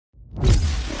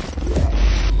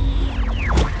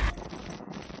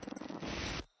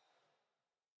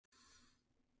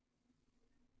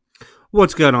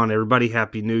What's going on, everybody?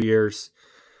 Happy New Year's.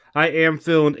 I am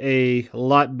feeling a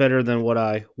lot better than what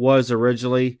I was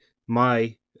originally.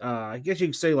 I guess you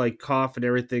could say, like, cough and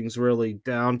everything's really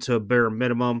down to a bare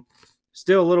minimum.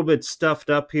 Still a little bit stuffed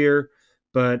up here,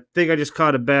 but I think I just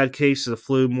caught a bad case of the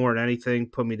flu more than anything.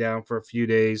 Put me down for a few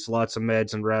days, lots of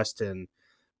meds and rest, and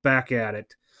back at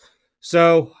it.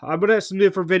 So I'm gonna have some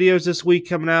different videos this week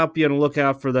coming out. Be on the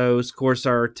lookout for those. Of course,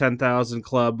 our 10,000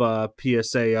 Club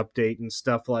PSA update and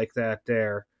stuff like that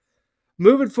there.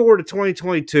 Moving forward to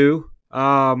 2022,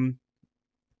 I'm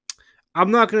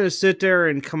not going to sit there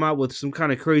and come out with some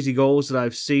kind of crazy goals that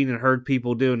I've seen and heard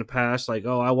people do in the past, like,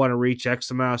 oh, I want to reach X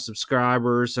amount of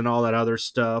subscribers and all that other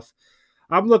stuff.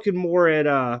 I'm looking more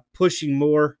at pushing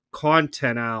more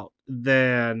content out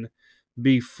than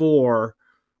before.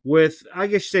 With, I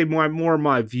guess, say more of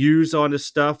my views on this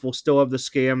stuff. We'll still have the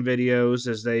scam videos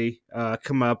as they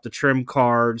come up, the trim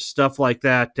cards, stuff like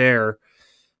that there.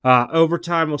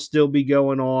 Overtime will still be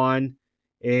going on,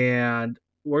 and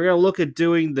we're going to look at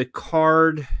doing the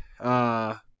card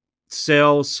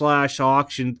sale /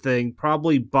 auction thing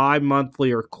probably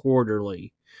bi-monthly or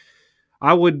quarterly.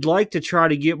 I would like to try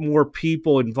to get more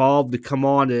people involved to come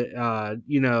on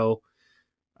to,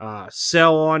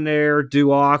 sell on there,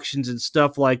 do auctions and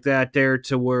stuff like that there,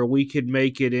 to where we could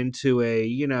make it into a,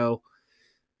 I don't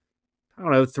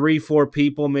know, 3, 4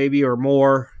 people maybe or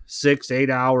more, 6,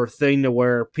 8 hour thing, to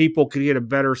where people could get a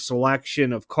better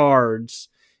selection of cards,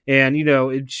 and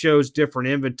it shows different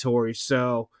inventory.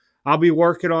 So I'll be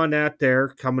working on that there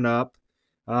coming up.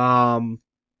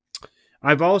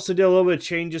 I've also did a little bit of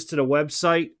changes to the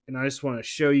website, and I just want to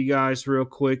show you guys real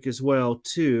quick as well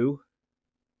too.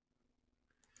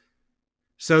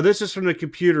 So this is from the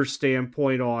computer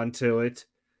standpoint onto it.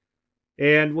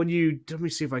 And when let me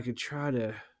see if I can try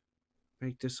to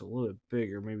make this a little bit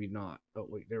bigger. Maybe not. Oh,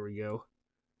 wait, there we go.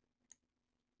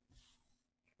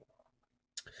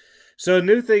 So the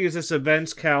new thing is this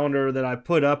events calendar that I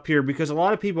put up here, because a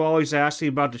lot of people always ask me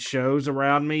about the shows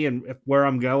around me and where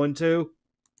I'm going to.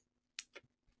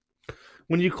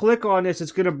 When you click on this,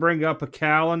 it's going to bring up a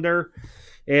calendar.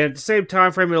 And at the same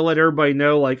time frame, it'll let everybody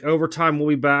know, like, overtime will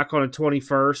be back on the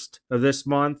 21st of this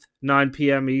month, 9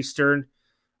 p.m. Eastern.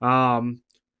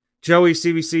 Joey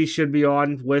CVC should be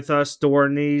on with us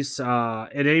during these.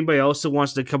 And anybody else that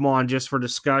wants to come on just for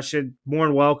discussion, more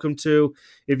than welcome to.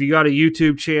 If you got a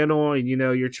YouTube channel and,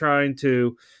 you're trying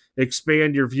to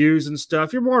expand your views and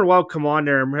stuff, you're more than welcome on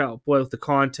there and help with the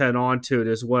content onto it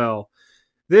as well.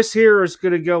 This here is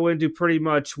going to go into pretty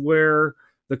much where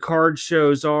the card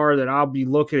shows are that I'll be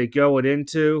looking at going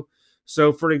into.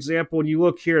 So, for example, when you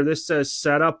look here, this says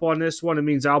setup on this one. It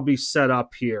means I'll be set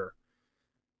up here.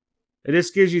 And this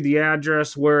gives you the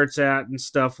address where it's at and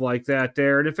stuff like that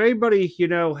there. And if anybody,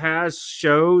 has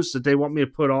shows that they want me to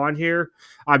put on here,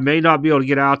 I may not be able to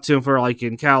get out to them for, like,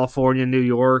 in California, New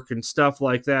York, and stuff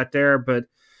like that there. But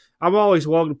I'm always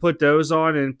welcome to put those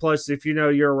on. And plus, if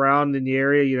you're around in the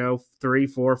area, 3,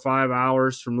 4, 5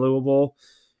 hours from Louisville,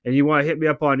 and you want to hit me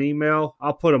up on email,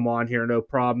 I'll put them on here, no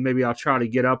problem. Maybe I'll try to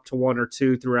get up to 1 or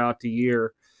 2 throughout the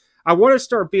year. I want to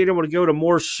start being able to go to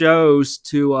more shows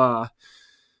to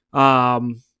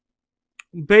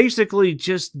basically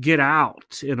just get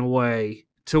out in a way,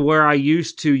 to where I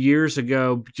used to years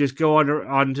ago, just go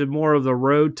onto more of the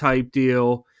road type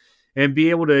deal and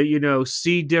be able to,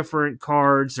 see different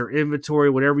cards or inventory,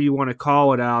 whatever you want to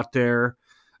call it, out there,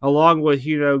 along with,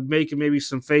 making maybe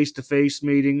some face-to-face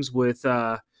meetings with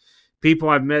people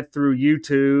I've met through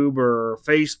YouTube or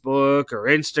Facebook or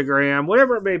Instagram,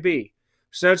 whatever it may be.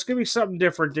 So it's going to be something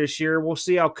different this year. We'll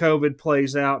see how COVID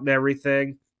plays out and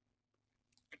everything.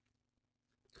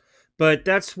 But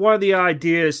that's one of the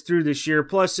ideas through this year.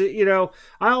 Plus, I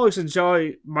always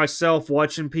enjoy myself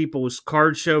watching people's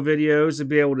card show videos and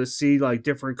be able to see, like,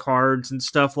 different cards and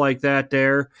stuff like that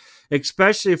there.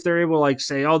 Especially if they're able to, like,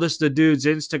 say, oh, this is the dude's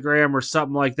Instagram or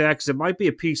something like that. Because it might be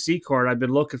a PC card I've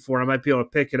been looking for, and I might be able to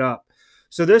pick it up.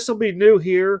 So this will be new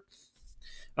here.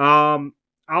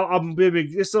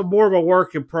 This is more of a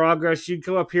work in progress. You can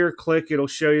come up here, click. It'll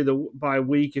show you by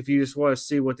week if you just want to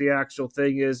see what the actual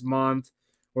thing is, month.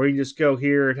 Or you just go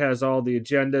here. It has all the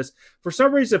agendas. For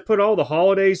some reason, it put all the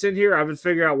holidays in here. I haven't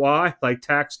figured out why, like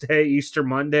Tax Day, Easter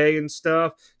Monday and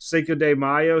stuff, Cinco de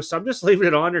Mayo. So I'm just leaving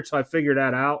it on there until I figure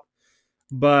that out.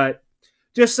 But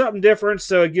just something different.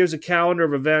 So it gives a calendar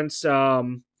of events,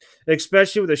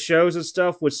 especially with the shows and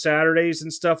stuff, with Saturdays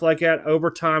and stuff like that.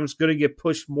 Overtime is going to get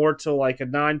pushed more to like a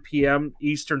 9 p.m.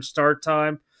 Eastern start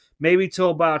time. Maybe till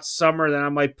about summer. Then I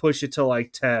might push it to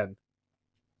like 10.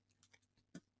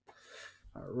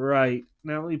 All right,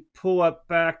 now let me pull up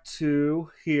back to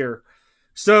here.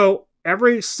 So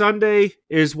every Sunday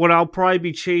is when I'll probably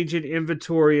be changing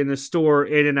inventory in the store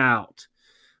in and out.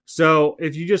 So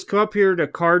if you just come up here to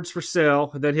cards for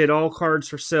sale and then hit all cards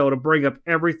for sale to bring up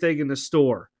everything in the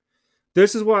store.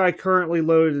 This is what I currently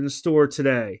loaded in the store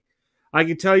today. I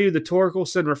can tell you the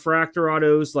Torkelson refractor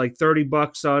autos like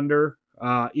 $30 under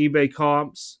eBay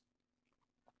comps.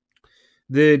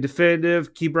 The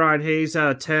definitive Key Brian Hayes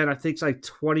out of 10, I think it's like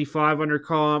 25 under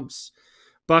comps.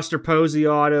 Buster Posey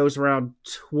autos around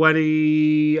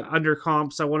 20 under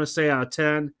comps, I want to say, out of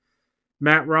 10.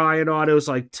 Matt Ryan autos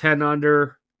like 10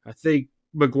 under. I think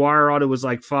McGuire auto was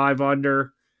like 5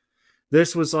 under.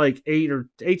 This was like $8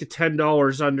 to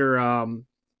 $10 under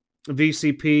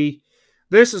VCP.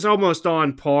 This is almost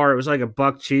on par. It was like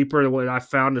 $1 cheaper than what I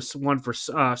found this one for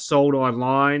sold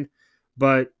online.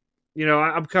 But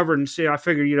I'm covering. See, I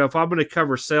figured if I'm going to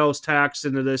cover sales tax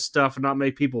into this stuff and not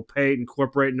make people pay it,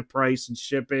 incorporating the price and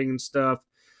shipping and stuff,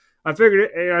 I figured.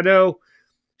 I know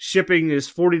shipping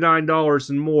is $49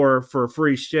 and more for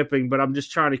free shipping, but I'm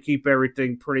just trying to keep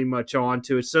everything pretty much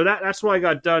onto it. So that's what I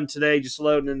got done today, just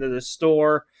loading into the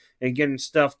store and getting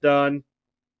stuff done.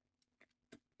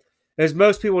 As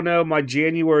most people know, my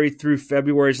January through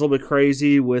February is a little bit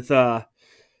crazy with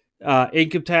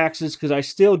income taxes because I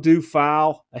still do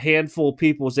file a handful of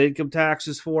people's income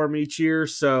taxes for them each year.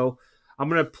 So I'm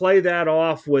going to play that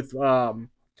off with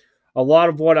a lot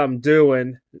of what I'm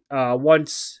doing.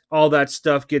 Once all that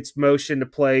stuff gets motion to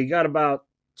play, you got about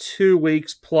 2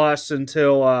 weeks plus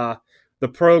until the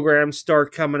programs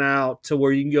start coming out to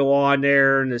where you can go on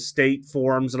there and the state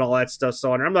forums and all that stuff's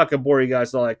on there. I'm not going to bore you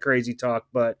guys with all that crazy talk,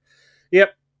 but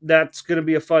yep, that's going to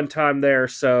be a fun time there.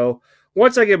 So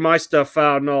once I get my stuff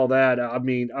filed and all that,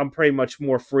 I'm pretty much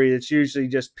more free. It's usually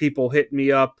just people hitting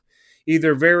me up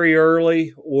either very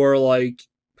early or like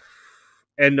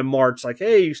end of March, like,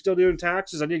 hey, you still doing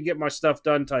taxes? I need to get my stuff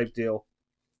done type deal.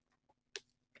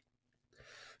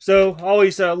 So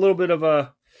always a little bit of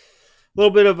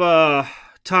a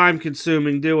time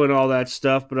consuming doing all that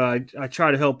stuff, but I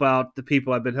try to help out the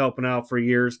people I've been helping out for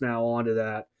years now onto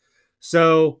that.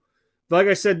 So like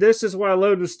I said, this is what I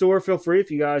load in the store. Feel free if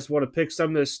you guys want to pick some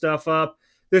of this stuff up.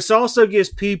 This also gives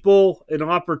people an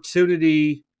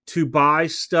opportunity to buy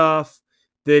stuff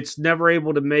that's never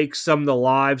able to make some of the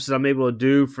lives that I'm able to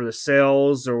do for the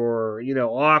sales or,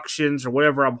 auctions or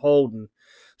whatever I'm holding.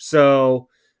 So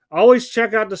always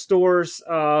check out the stores.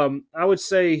 I would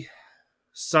say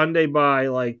Sunday by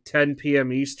like 10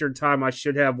 p.m. Eastern time, I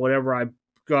should have whatever I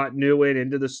got new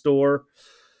into the store.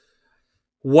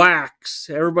 Wax.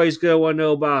 Everybody's going to want to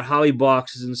know about Holly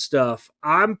boxes and stuff.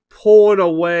 I'm pulling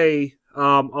away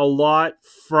a lot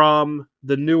from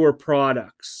the newer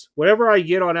products. Whatever I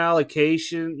get on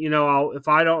allocation,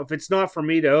 if it's not for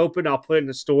me to open, I'll put it in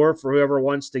the store for whoever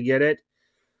wants to get it.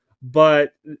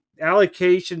 But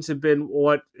allocations have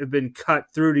been cut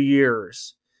through the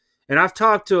years. And I've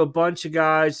talked to a bunch of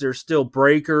guys, they're still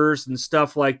breakers and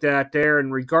stuff like that there.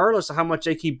 And regardless of how much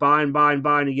they keep buying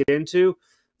to get into,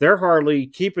 they're hardly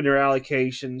keeping their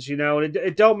allocations, and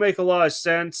it don't make a lot of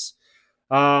sense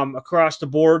across the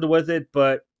board with it,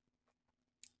 but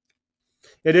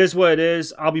it is what it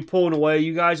is. I'll be pulling away.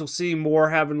 You guys will see more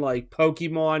having like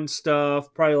Pokemon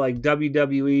stuff, probably like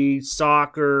WWE,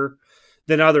 soccer,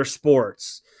 than other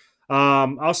sports.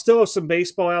 I'll still have some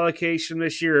baseball allocation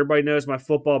this year. Everybody knows my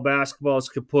football, basketball is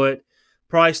kaput.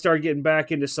 Probably start getting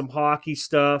back into some hockey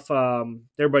stuff.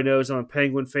 Everybody knows I'm a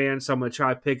Penguin fan, so I'm going to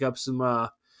try to pick up some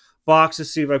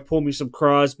boxes, see if I pull me some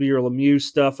Crosby or Lemieux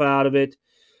stuff out of it.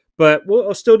 But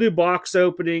we'll still do box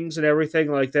openings and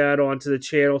everything like that onto the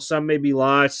channel. Some may be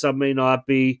live, some may not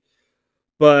be.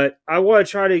 But I want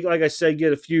to try to, like I said,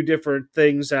 get a few different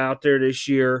things out there this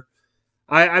year.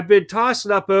 I've been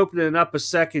tossing up opening up a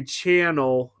second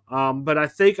channel, but I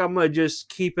think I'm going to just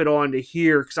keep it on to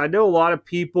here because I know a lot of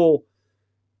people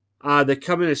that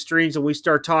come into streams and we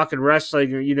start talking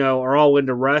wrestling or, are all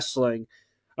into wrestling.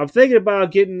 I'm thinking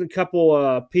about getting a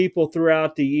couple people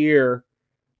throughout the year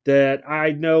that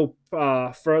I know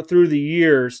through the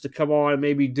years to come on and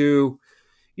maybe do,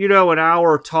 an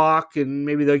hour talk, and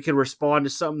maybe they can respond to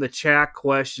some of the chat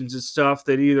questions and stuff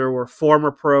that either were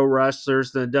former pro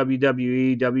wrestlers in the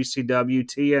WWE, WCW,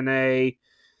 TNA,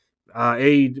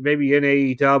 maybe in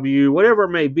AEW, whatever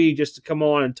it may be, just to come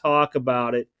on and talk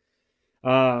about it.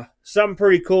 Something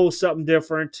pretty cool, something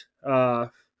different.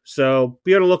 So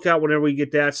be on the lookout whenever we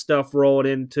get that stuff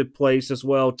rolling into place as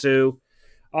well, too.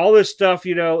 All this stuff,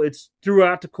 it's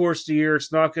throughout the course of the year.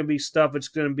 It's not going to be stuff that's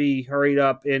going to be hurried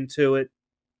up into it.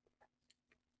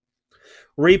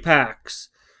 Repacks.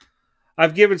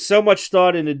 I've given so much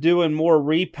thought into doing more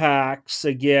repacks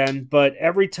again, but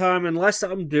every time, unless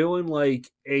I'm doing like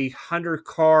 100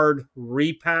 card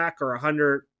repack or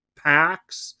 100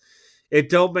 packs, it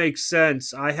don't make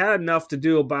sense. I had enough to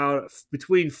do about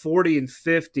between 40 and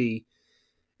 50,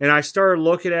 and I started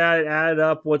looking at it, added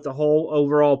up what the whole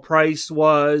overall price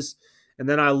was, and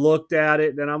then I looked at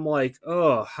it, and I'm like,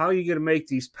 oh, how are you going to make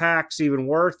these packs even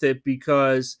worth it?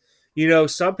 Because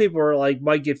some people are like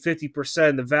might get 50%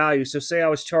 of the value. So say I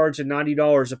was charging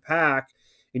 $90 a pack,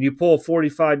 and you pull a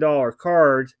 $45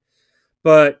 card,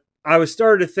 but I was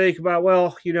starting to think about,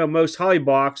 well, most hobby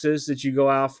boxes that you go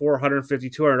out for $150,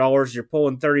 $200, you're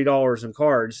pulling $30 in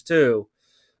cards too.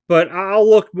 But I'll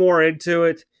look more into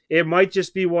it. It might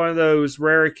just be one of those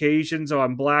rare occasions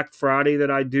on Black Friday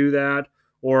that I do that,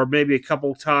 or maybe a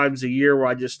couple times a year where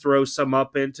I just throw some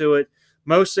up into it.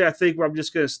 Mostly, I think I'm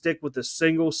just going to stick with the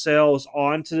single sales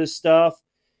onto this stuff.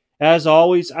 As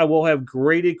always, I will have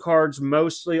graded cards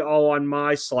mostly all on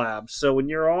my slabs. So when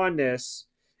you're on this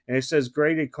and it says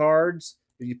graded cards,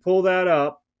 if you pull that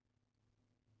up,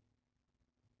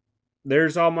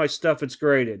 there's all my stuff it's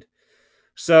graded.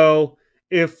 So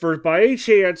if for by any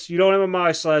chance you don't have a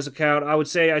MySlabs account, I would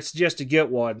say I suggest to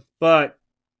get one. But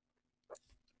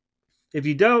if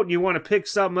you don't, you want to pick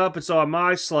something up, it's on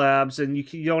MySlabs, and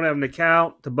you don't have an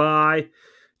account to buy,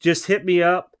 just hit me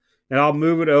up and I'll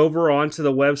move it over onto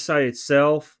the website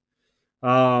itself.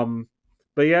 But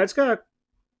yeah,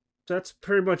 that's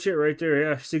pretty much it right there.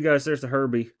 Yeah, see guys, there's the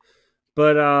Herbie.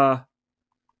 But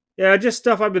yeah, just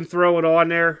stuff I've been throwing on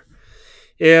there.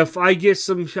 If I get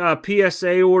some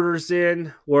PSA orders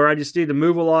in where I just need to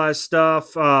move a lot of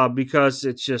stuff because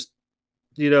it's just,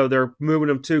 they're moving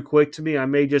them too quick to me, I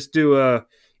may just do a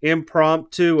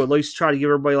impromptu, at least try to give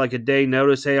everybody like a day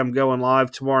notice. Hey, I'm going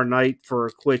live tomorrow night for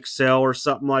a quick sell or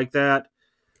something like that.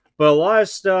 But a lot of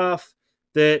stuff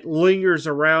that lingers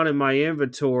around in my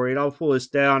inventory, and I'll pull this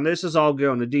down. This is all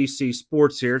going to DC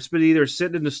Sports here. It's been either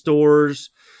sitting in the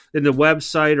stores, in the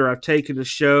website, or I've taken to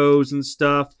shows and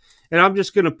stuff. And I'm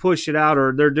just going to push it out,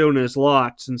 or they're doing it as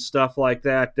lots and stuff like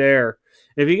that there.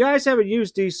 If you guys haven't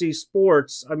used DC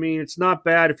Sports, I mean, it's not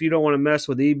bad if you don't want to mess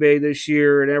with eBay this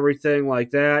year and everything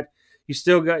like that. You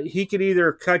still got, he could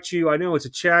either cut you, I know it's a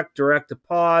check, direct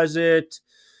deposit,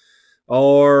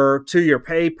 or to your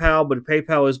PayPal, but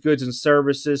PayPal is goods and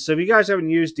services. So if you guys haven't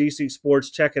used DC Sports,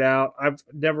 check it out. I've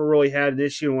never really had an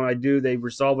issue. When I do, they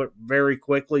resolve it very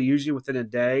quickly, usually within a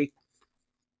day.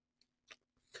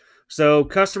 So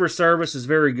customer service is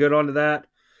very good onto that.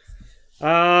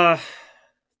 I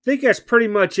think that's pretty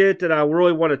much it that I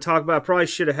really want to talk about. I probably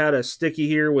should have had a sticky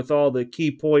here with all the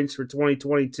key points for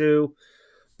 2022.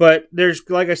 But there's,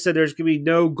 like I said, there's going to be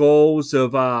no goals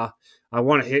of I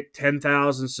want to hit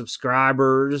 10,000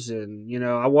 subscribers and,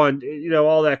 I want,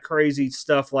 all that crazy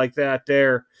stuff like that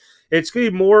there. It's going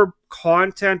to be more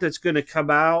content that's going to come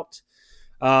out.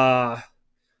 I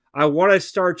want to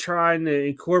start trying to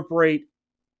incorporate,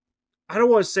 I don't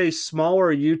want to say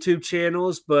smaller YouTube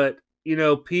channels, but,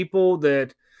 people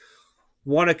that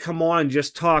want to come on and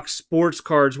just talk sports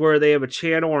cards, where they have a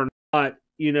channel or not,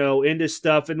 into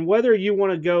stuff. And whether you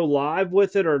want to go live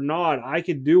with it or not, I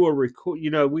could do a record,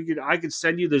 I could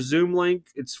send you the Zoom link.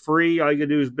 It's free. All you could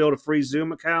do is build a free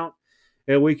Zoom account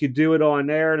and we could do it on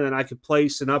there, and then I could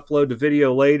place and upload the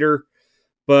video later.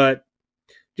 But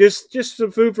just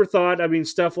some food for thought. I mean,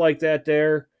 stuff like that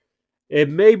there. It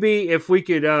may be if we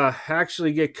could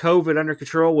actually get COVID under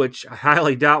control, which I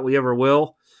highly doubt we ever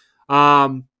will.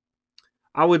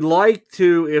 I would like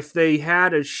to, if they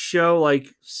had a show like,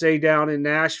 say, down in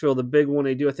Nashville, the big one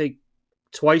they do, I think,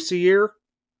 twice a year,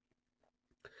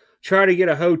 try to get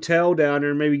a hotel down there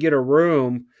and maybe get a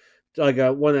room, like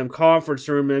one of them conference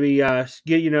room, maybe get,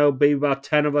 maybe about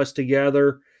 10 of us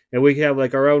together, and we can have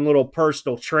like our own little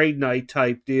personal trade night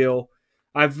type deal.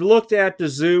 I've looked at the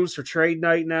Zooms for trade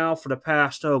night now for the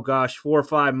past, 4 or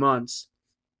 5 months.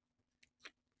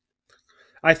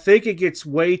 I think it gets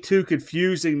way too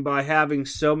confusing by having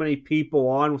so many people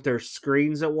on with their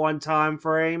screens at one time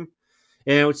frame.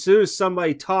 And as soon as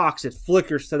somebody talks, it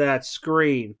flickers to that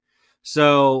screen.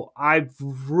 So I've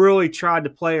really tried to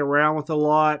play around with a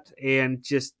lot and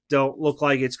just don't look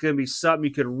like it's going to be something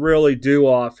you could really do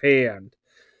offhand.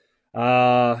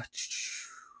 But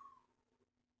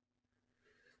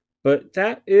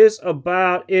that is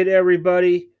about it,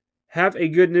 everybody. Have a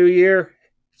good new year.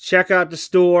 Check out the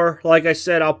store. Like I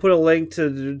said, I'll put a link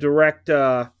to the direct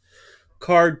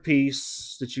card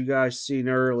piece that you guys seen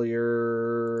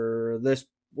earlier.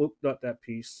 Not that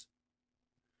piece.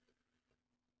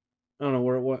 I don't know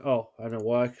where it went. Oh, I know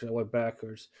why, because I went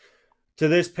backwards. to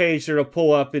this page that'll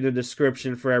pull up in the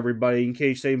description for everybody in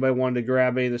case anybody wanted to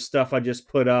grab any of the stuff I just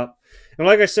put up. And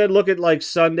like I said, look at like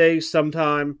Sundays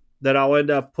sometime that I'll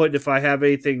end up putting if I have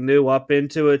anything new up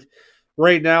into it.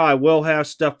 Right now, I will have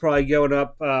stuff probably going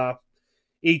up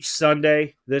each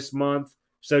Sunday this month.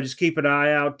 So just keep an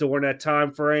eye out during that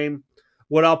time frame.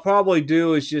 What I'll probably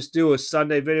do is just do a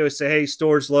Sunday video, say, hey,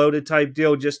 store's loaded type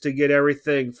deal, just to get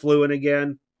everything fluent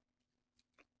again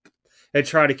and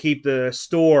try to keep the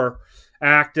store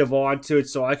active onto it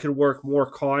so I can work more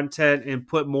content and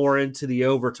put more into the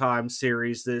overtime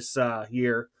series this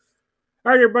year.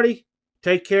 All right, everybody,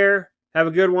 take care. Have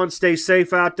a good one. Stay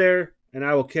safe out there, and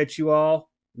I will catch you all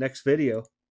next video.